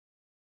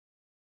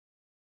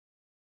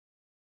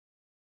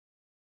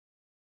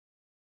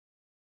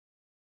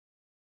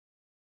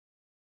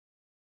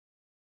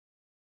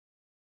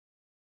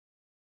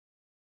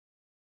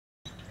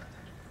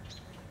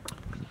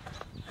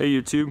Hey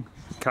YouTube,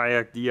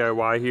 Kayak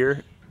DIY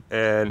here,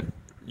 and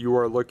you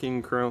are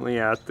looking currently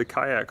at the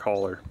Kayak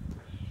Hauler.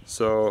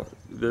 So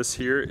this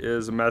here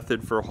is a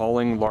method for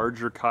hauling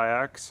larger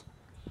kayaks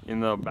in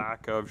the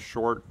back of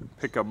short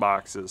pickup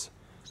boxes.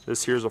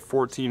 This here is a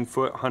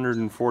 14-foot,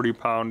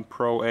 140-pound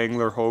Pro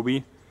Angler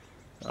Hobie.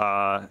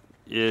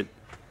 It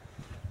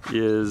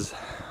is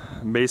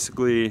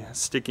basically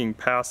sticking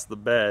past the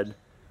bed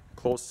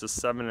close to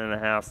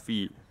 7.5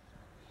 feet,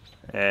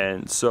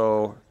 and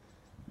so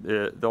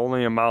the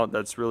only amount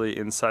that's really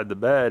inside the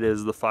bed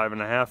is the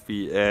 5.5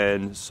 feet,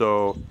 and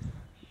so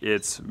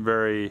it's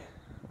very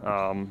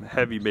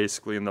heavy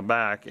basically in the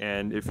back.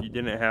 And if you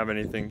didn't have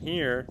anything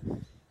here,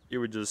 it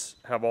would just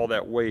have all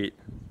that weight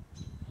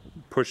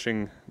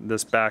pushing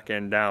this back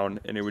end down,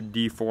 and it would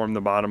deform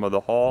the bottom of the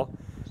hull,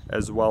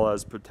 as well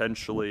as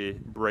potentially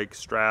break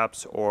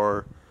straps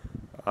or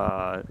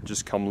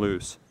just come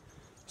loose.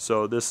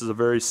 So this is a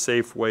very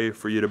safe way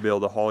for you to be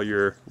able to haul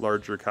your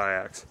larger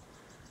kayaks.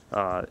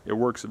 It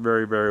works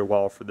very, very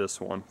well for this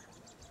one.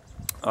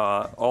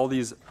 All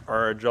these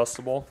are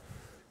adjustable,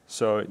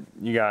 so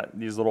you got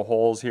these little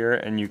holes here,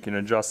 and you can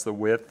adjust the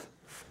width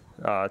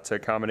to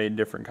accommodate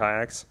different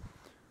kayaks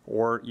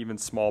or even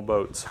small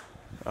boats.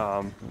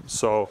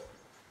 So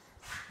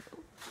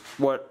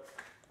what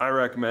I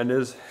recommend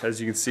is,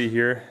 as you can see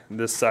here,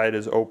 this side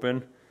is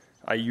open.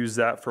 I use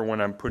that for when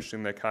I'm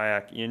pushing the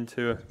kayak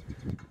into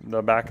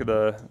the back of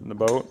the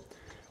boat.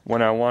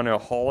 When I want to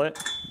haul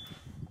it,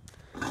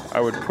 I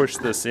would push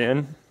this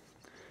in,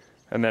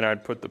 and then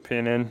I'd put the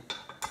pin in.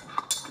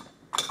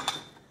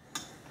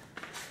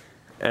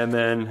 And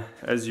then,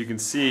 as you can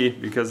see,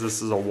 because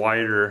this is a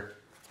wider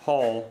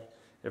hull,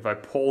 if I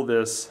pull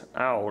this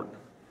out,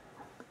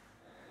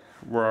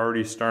 we're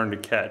already starting to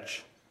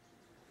catch.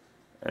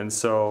 And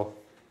so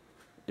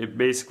it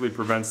basically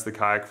prevents the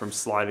kayak from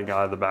sliding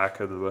out of the back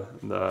of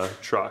the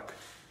truck.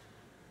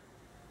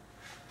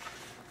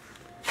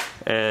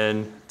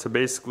 And to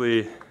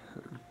basically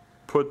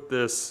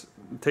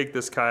take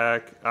this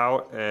kayak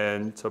out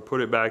and to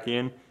put it back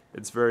in,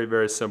 it's very,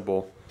 very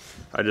simple.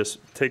 I just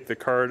take the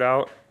card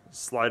out,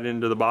 slide it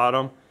into the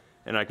bottom,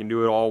 and I can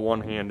do it all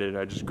one-handed.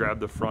 I just grab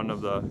the front of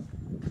the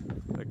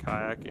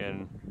kayak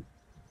and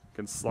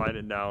can slide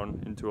it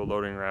down into a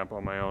loading ramp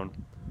on my own.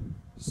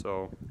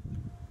 So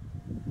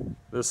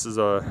this is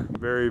a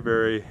very,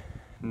 very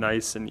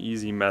nice and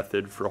easy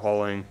method for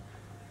hauling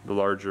the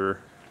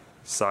larger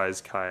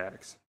size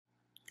kayaks.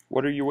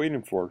 What are you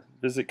waiting for?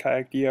 Visit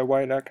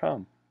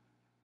KayakDIY.com.